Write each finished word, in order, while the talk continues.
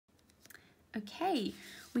Okay,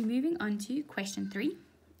 we're moving on to question 3.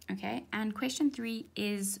 Okay, and question 3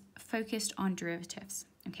 is focused on derivatives.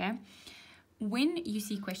 Okay, when you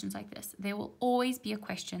see questions like this, there will always be a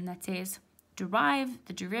question that says derive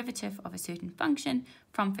the derivative of a certain function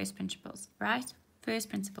from first principles, right? First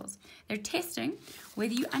principles. They're testing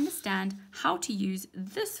whether you understand how to use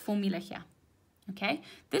this formula here. Okay,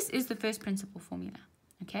 this is the first principle formula.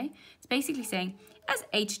 Okay, it's basically saying as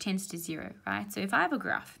h tends to 0, right? So if I have a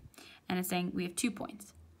graph and it's saying we have 2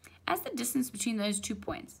 points, as the distance between those 2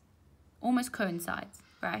 points almost coincides,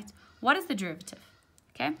 right? What is the derivative?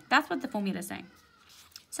 Okay, that's what the formula is saying.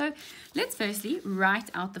 So let's firstly write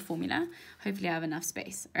out the formula. Hopefully I have enough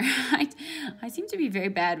space, right? I seem to be very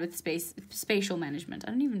bad with spatial management.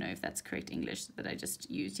 I don't even know if that's correct English that I just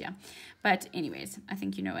used here. But anyways, I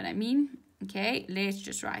think you know what I mean. Okay, let's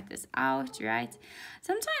just write this out, right?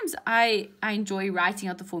 Sometimes I enjoy writing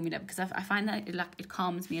out the formula because I find that it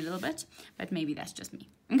calms me a little bit, but maybe that's just me.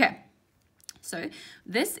 Okay, so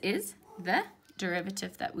this is the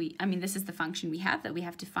derivative that this is the function we have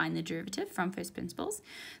to find the derivative from first principles.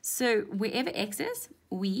 So wherever x is,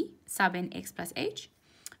 we sub in x plus h.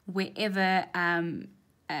 Wherever, in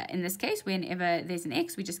this case, whenever there's an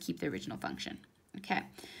x, we just keep the original function. Okay,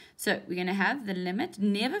 so we're going to have the limit.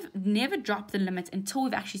 Never drop the limit until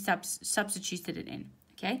we've actually substituted it in.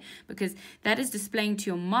 Okay, because that is displaying to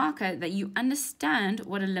your marker that you understand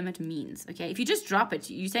what a limit means. Okay, if you just drop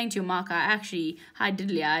it, you're saying to your marker, actually, hi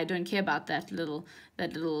diddly, I don't care about that little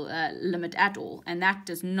limit at all, and that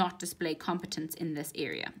does not display competence in this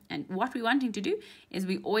area. And what we're wanting to do is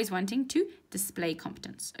we're always wanting to display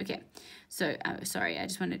competence. Okay, so sorry, I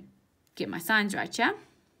just want to get my signs right here.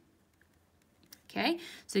 Okay,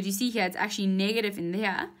 so do you see here, it's actually negative in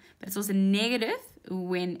there, but it's also negative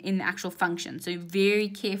when in the actual function. So very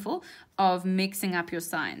careful of mixing up your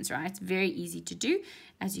signs, right? It's very easy to do.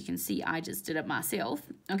 As you can see, I just did it myself.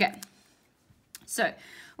 Okay, so,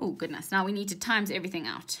 oh goodness, now we need to times everything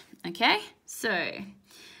out. Okay, so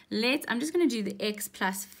I'm just going to do the x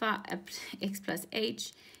plus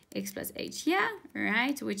h here,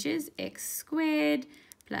 right? Which is x squared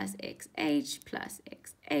plus xh plus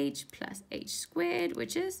xh plus h squared,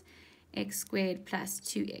 which is x squared plus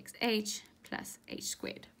 2xh plus h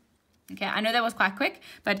squared. Okay, I know that was quite quick,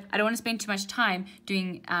 but I don't want to spend too much time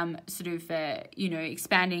doing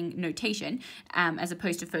expanding notation as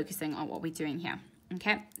opposed to focusing on what we're doing here.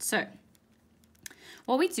 Okay, so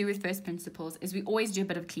what we do with first principles is we always do a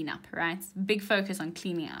bit of cleanup, right? Big focus on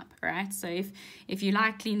cleaning up, right? So if you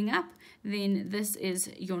like cleaning up, then this is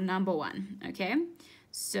your number 1, okay?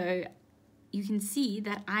 So you can see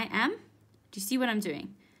that do you see what I'm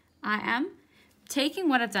doing? I am taking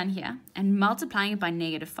what I've done here and multiplying it by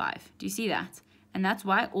 -5. Do you see that? And that's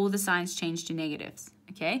why all the signs change to negatives,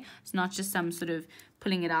 okay? It's not just some sort of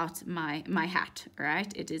pulling it out my hat,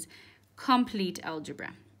 right? It is complete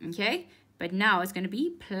algebra, okay? But now it's going to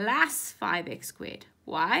be plus 5x squared.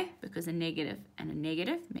 Why? Because a negative and a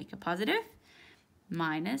negative make a positive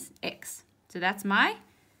minus x. So that's my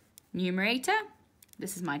numerator.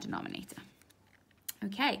 This is my denominator.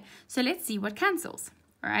 Okay, so let's see what cancels.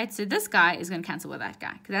 All right, so this guy is going to cancel with that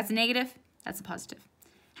guy because that's a negative, that's a positive.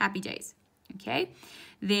 Happy days. Okay,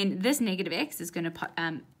 then this negative x is going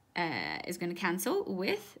to cancel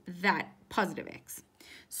with that positive x.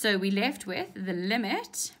 So we left with the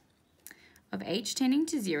limit of h tending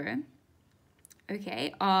to 0.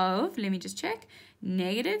 Okay, of, let me just check,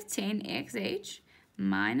 negative 10xh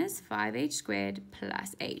minus 5h squared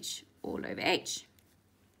plus h all over h.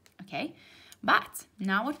 Okay, but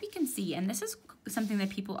now what we can see, and this is something that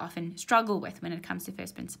people often struggle with when it comes to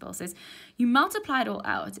first principles, is you multiply it all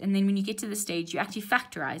out, and then when you get to the stage, you actually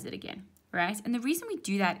factorize it again, right? And the reason we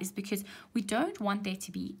do that is because we don't want there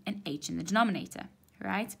to be an h in the denominator,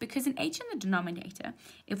 right? Because an h in the denominator,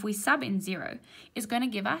 if we sub in 0, is going to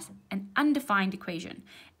give us an undefined equation,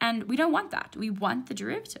 and we don't want that. We want the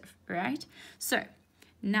derivative, right? So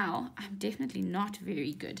now, I'm definitely not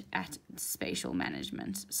very good at spatial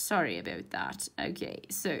management. Sorry about that. Okay,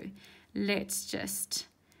 so let's just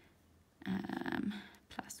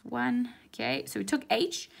plus 1. Okay, so we took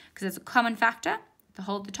h because it's a common factor. The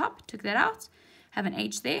whole at the top, took that out. Have an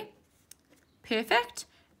h there. Perfect.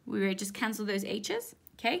 We will just cancel those h's.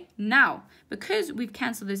 Okay, now, because we've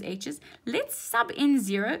cancelled those h's, let's sub in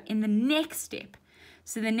 0 in the next step.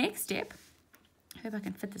 So the next step, I hope I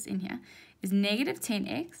can fit this in here, is negative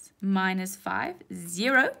 10x minus 5,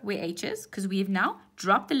 0, where h is, because we have now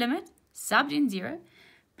dropped the limit, subbed in 0,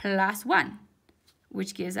 plus 1,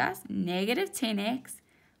 which gives us negative 10x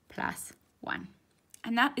plus 1.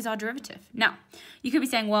 And that is our derivative. Now, you could be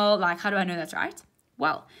saying, well, like, how do I know that's right?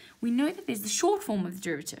 Well, we know that there's the short form of the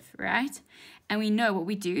derivative, right? And we know what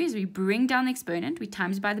we do is we bring down the exponent, we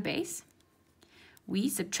times by the base, we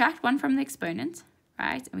subtract 1 from the exponent,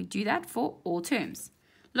 right? And we do that for all terms.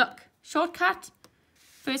 Look, shortcut,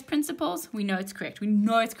 first principles, we know it's correct. We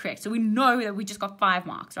know it's correct. So we know that we just got 5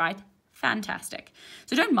 marks, right? Fantastic.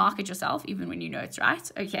 So don't mark it yourself, even when you know it's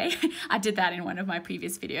right, okay? I did that in one of my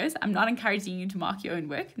previous videos. I'm not encouraging you to mark your own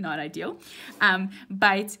work, not ideal.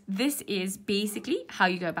 But this is basically how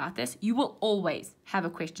you go about this. You will always have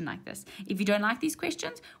a question like this. If you don't like these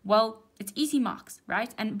questions, well, it's easy marks,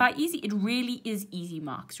 right? And by easy, it really is easy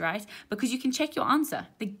marks, right? Because you can check your answer.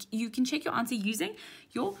 You can check your answer using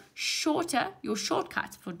your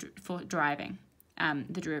shortcut for deriving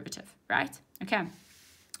the derivative, right? Okay.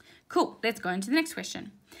 Cool, let's go into the next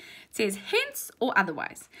question. It says hence or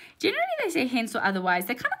otherwise. Generally they say hence or otherwise.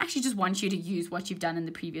 They kind of actually just want you to use what you've done in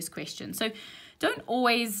the previous question. So don't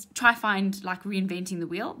always try find like reinventing the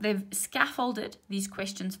wheel. They've scaffolded these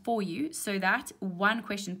questions for you so that one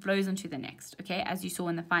question flows into the next, okay, as you saw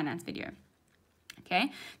in the finance video. Okay,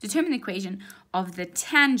 determine the equation of the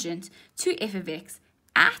tangent to f of x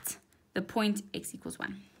at the point x equals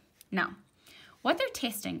 1. Now, what they're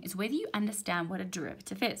testing is whether you understand what a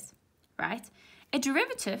derivative is. Right? A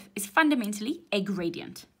derivative is fundamentally a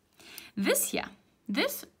gradient. This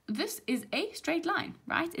is a straight line,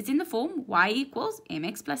 right? It's in the form y equals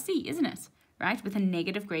mx plus c, isn't it? Right? With a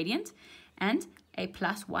negative gradient and a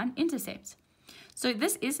plus 1 intercept. So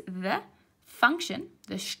this is the function,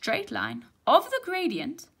 the straight line of the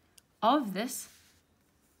gradient of this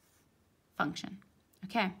function.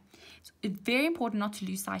 Okay? So it's very important not to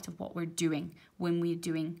lose sight of what we're doing when we're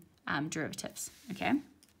doing derivatives. Okay?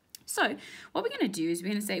 So what we're going to do is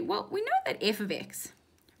we're going to say, well, we know that f of x,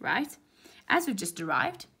 right, as we've just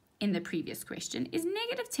derived in the previous question, is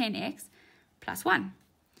negative 10x plus 1.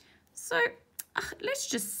 So let's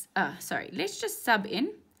just sub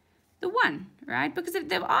in the 1, right? Because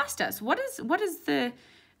they've asked us, what is the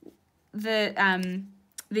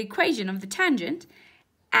equation of the tangent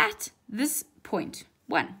at this point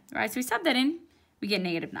 1, right? So we sub that in, we get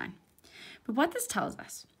negative 9. But what this tells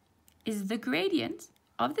us is the gradient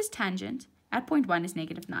of this tangent at point 1 is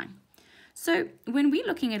negative 9. So when we're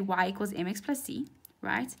looking at y equals mx plus c,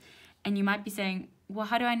 right, and you might be saying, well,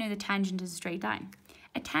 how do I know the tangent is a straight line?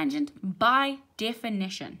 A tangent, by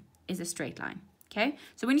definition, is a straight line, okay?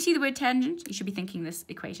 So when you see the word tangent, you should be thinking this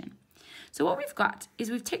equation. So what we've got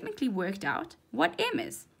is we've technically worked out what m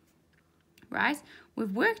is, right?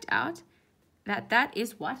 We've worked out that that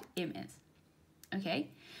is what m is, okay?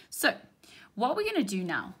 So what we're going to do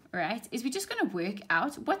now, right, is we're just going to work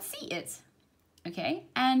out what c is, okay?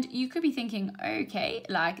 And you could be thinking, okay,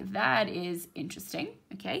 like that is interesting,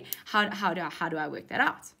 okay? How do I work that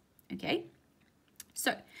out, okay?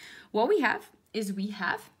 So what we have is we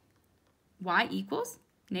have y equals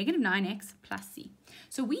negative 9x plus c.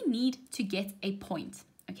 So we need to get a point,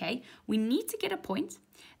 okay? We need to get a point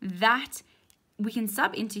that we can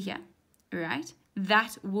sub into here, right?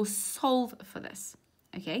 That will solve for this.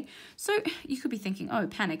 Okay, so you could be thinking, oh,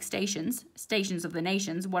 panic stations of the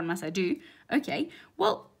nations, what must I do? Okay,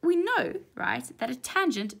 well, we know, right, that a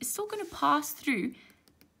tangent is still going to pass through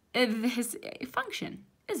this function,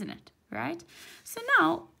 isn't it, right? So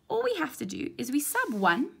now, all we have to do is we sub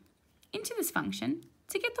 1 into this function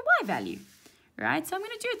to get the y value, right? So I'm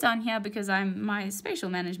going to do it down here because my spatial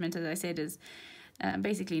management, as I said, is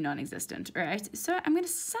basically non-existent, right? So I'm going to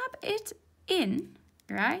sub it in,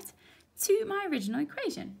 right, to my original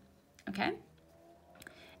equation, okay?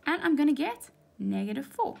 And I'm going to get negative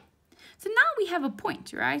 4. So now we have a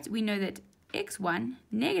point, right? We know that x1,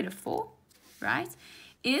 negative 4, right,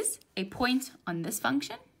 is a point on this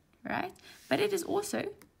function, right? But it is also,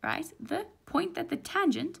 right, the point that the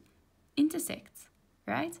tangent intersects,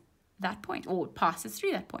 right? That point, or passes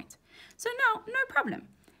through that point. So now, no problem.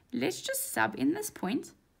 Let's just sub in this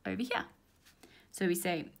point over here. So we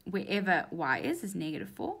say wherever y is negative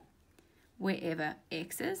 4. Wherever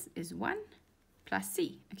x is 1 plus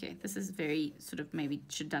c. Okay, this is very sort of, maybe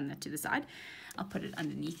should have done that to the side. I'll put it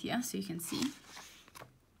underneath here so you can see.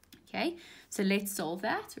 Okay, so let's solve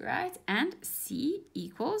that, right? And c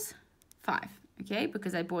equals 5, okay?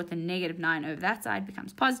 Because I brought the negative 9 over that side,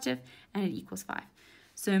 becomes positive, and it equals 5.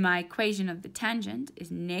 So my equation of the tangent is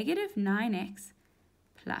negative 9x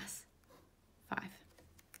plus 5.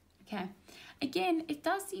 Okay. Again, it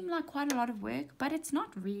does seem like quite a lot of work, but it's not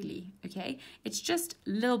really, okay? It's just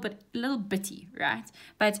a little bitty, right?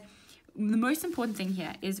 But the most important thing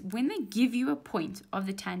here is when they give you a point of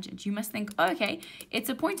the tangent, you must think, oh, okay, it's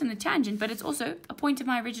a point on the tangent, but it's also a point of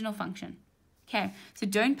my original function, Okay, so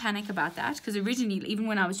don't panic about that, because originally, even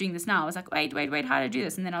when I was doing this now, I was like, wait, how do I do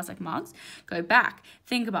this? And then I was like, Marks, go back.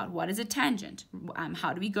 Think about what is a tangent?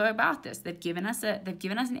 How do we go about this? They've given us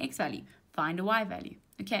an x value. Find a y value.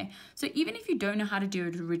 Okay, so even if you don't know how to do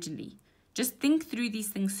it originally, just think through these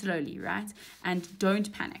things slowly, right? And don't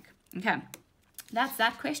panic. Okay, that's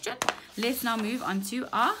that question. Let's now move on to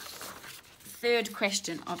our third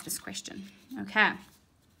question of this question. Okay.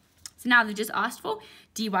 So now they've just asked for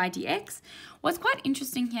dy dx. What's quite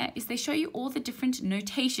interesting here is they show you all the different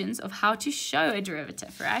notations of how to show a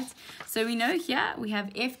derivative, right? So we know here we have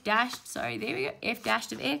f dashed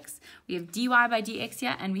of x. We have dy by dx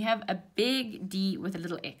here, and we have a big D with a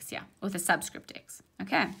little x here, with a subscript x,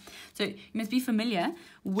 okay? So you must be familiar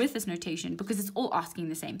with this notation because it's all asking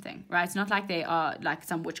the same thing, right? It's not like they are like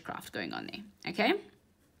some witchcraft going on there, okay?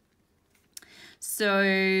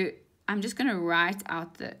 So I'm just going to write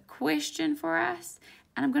out the question for us,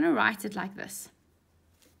 and I'm going to write it like this,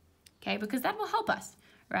 okay, because that will help us,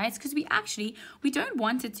 right? Because we don't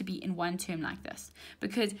want it to be in one term like this,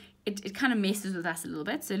 because it kind of messes with us a little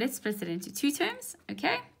bit. So let's split it into two terms,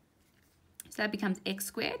 okay? So that becomes x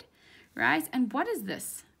squared, right? And what is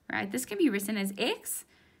this, right? This can be written as x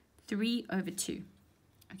 3 over 2,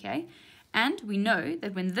 okay? And we know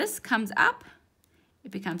that when this comes up,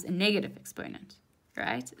 it becomes a negative exponent,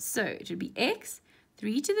 right? So it would be x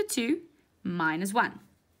 3 to the 2 minus 1,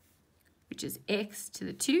 which is x to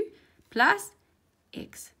the 2 plus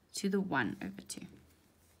x to the 1 over 2.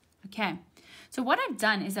 Okay, so what I've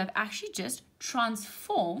done is I've actually just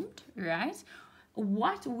transformed, right,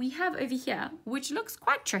 what we have over here, which looks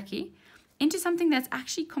quite tricky, into something that's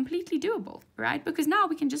actually completely doable, right? Because now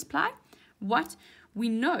we can just apply what we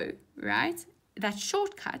know, right, that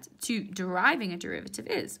shortcut to deriving a derivative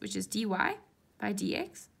is, which is dy by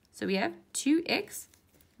dx. So we have 2x,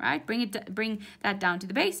 right? Bring that down to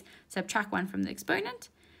the base, subtract 1 from the exponent.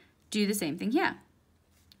 Do the same thing here,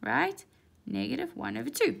 right? Negative 1 over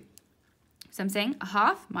 2. So I'm saying a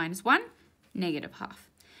half minus 1, negative half.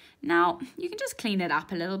 Now, you can just clean it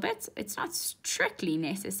up a little bit. It's not strictly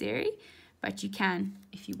necessary, but you can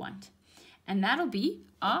if you want. And that'll be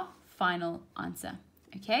our final answer,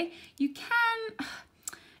 okay? You can,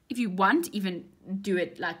 if you want, even do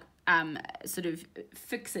it like, sort of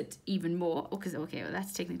fix it even more, because, okay, well,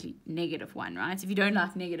 that's technically negative 1, right? If you don't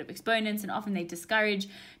like negative exponents, and often they discourage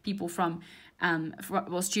people from,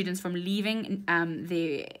 students from leaving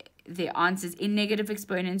their answers in negative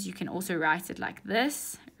exponents, you can also write it like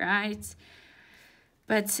this, right?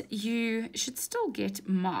 But you should still get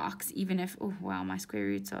marks, even if, oh, wow, my square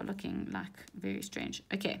roots are looking like very strange.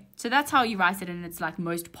 Okay, so that's how you write it in its like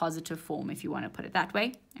most positive form, if you want to put it that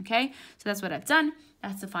way. Okay, so that's what I've done.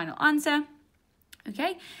 That's the final answer.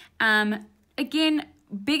 Okay, again,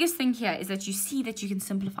 biggest thing here is that you see that you can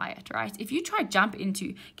simplify it, right? If you try jump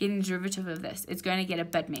into getting the derivative of this, it's going to get a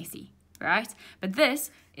bit messy, right? But this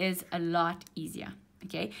is a lot easier.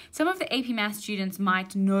 Okay, some of the AP Math students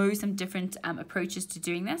might know some different approaches to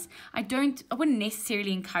doing this. I wouldn't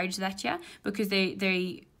necessarily encourage that here, because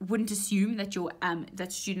they wouldn't assume that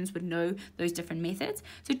that students would know those different methods.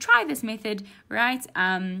 So try this method, right?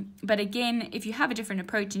 But again, if you have a different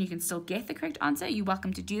approach and you can still get the correct answer, you're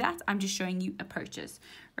welcome to do that. I'm just showing you approaches,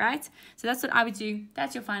 right? So that's what I would do.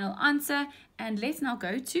 That's your final answer. And let's now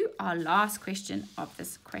go to our last question of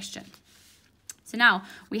this question. So now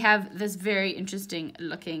we have this very interesting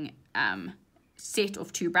looking set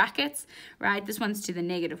of two brackets, right? This one's to the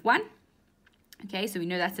negative 1. Okay, so we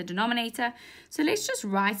know that's a denominator. So let's just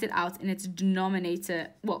write it out in its denominator,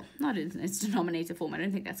 well, not in its denominator form. I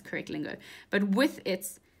don't think that's correct lingo, but with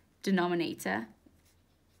its denominator,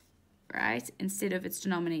 right? Instead of its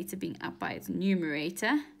denominator being up by its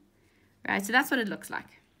numerator, right? So that's what it looks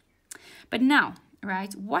like. But now,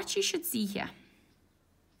 right, what you should see here,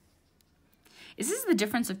 this is the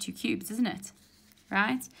difference of two cubes, isn't it?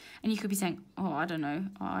 Right? And you could be saying, oh, I don't know.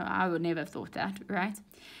 Oh, I would never have thought that, right?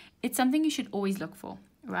 It's something you should always look for,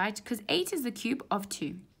 right? Because 8 is the cube of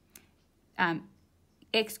 2.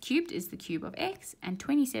 X cubed is the cube of x, and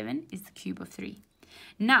 27 is the cube of 3.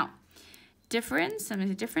 Now, difference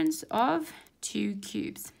of two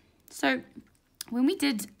cubes. So when we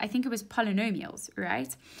did, I think it was polynomials,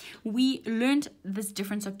 right? We learned this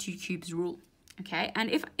difference of two cubes rule. Okay, and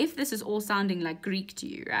if this is all sounding like Greek to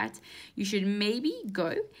you, right, you should maybe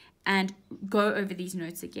go over these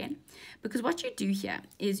notes again, because what you do here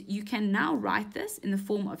is you can now write this in the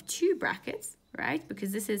form of two brackets, right,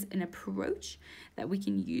 because this is an approach that we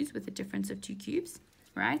can use with the difference of two cubes,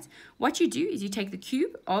 right? What you do is you take the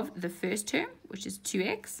cube of the first term, which is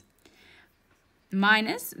 2x,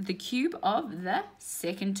 minus the cube of the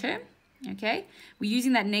second term, okay? We're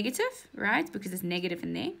using that negative, right? Because it's negative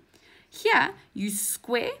in there. Here, you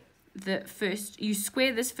square this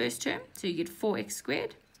first term, so you get 4x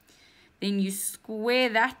squared. Then you square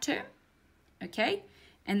that term, okay?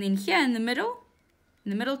 And then here in the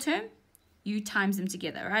middle term, you times them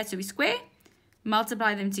together, right? So we square,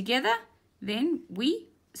 multiply them together, then we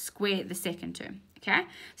square the second term, okay?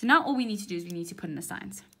 So now all we need to do is we need to put in the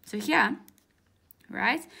signs. So here,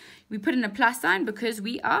 right, we put in a plus sign because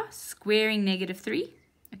we are squaring -3,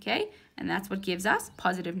 okay? And that's what gives us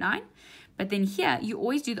positive 9. But then here, you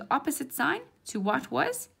always do the opposite sign to what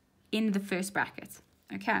was in the first bracket,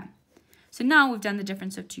 okay? So now we've done the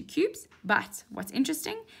difference of 2 cubes, but what's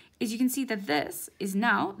interesting is you can see that this is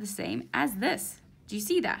now the same as this. Do you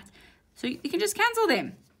see that? So you can just cancel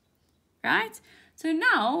them, right? So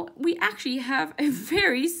now we actually have a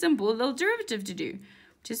very simple little derivative to do,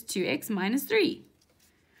 which is 2x minus 3.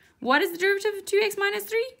 What is the derivative of 2x minus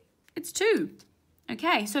 3? It's 2.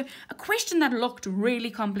 Okay, so a question that looked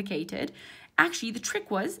really complicated, actually the trick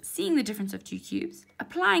was seeing the difference of 2 cubes,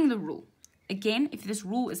 applying the rule. Again, if this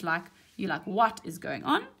rule is like, you're like, what is going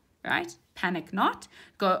on, right? Panic not.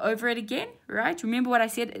 Go over it again, right? Remember what I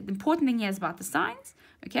said, the important thing here is about the signs,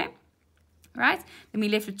 okay? Right? Then we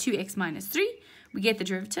left with 2x minus 3. We get the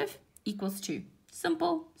derivative equals 2.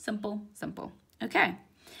 Simple, simple, simple. Okay,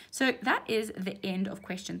 so that is the end of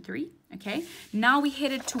question 3, okay? Now we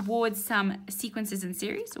headed towards some sequences in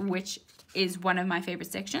series, which is one of my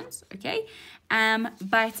favorite sections, okay?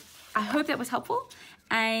 But I hope that was helpful,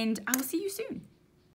 and I will see you soon.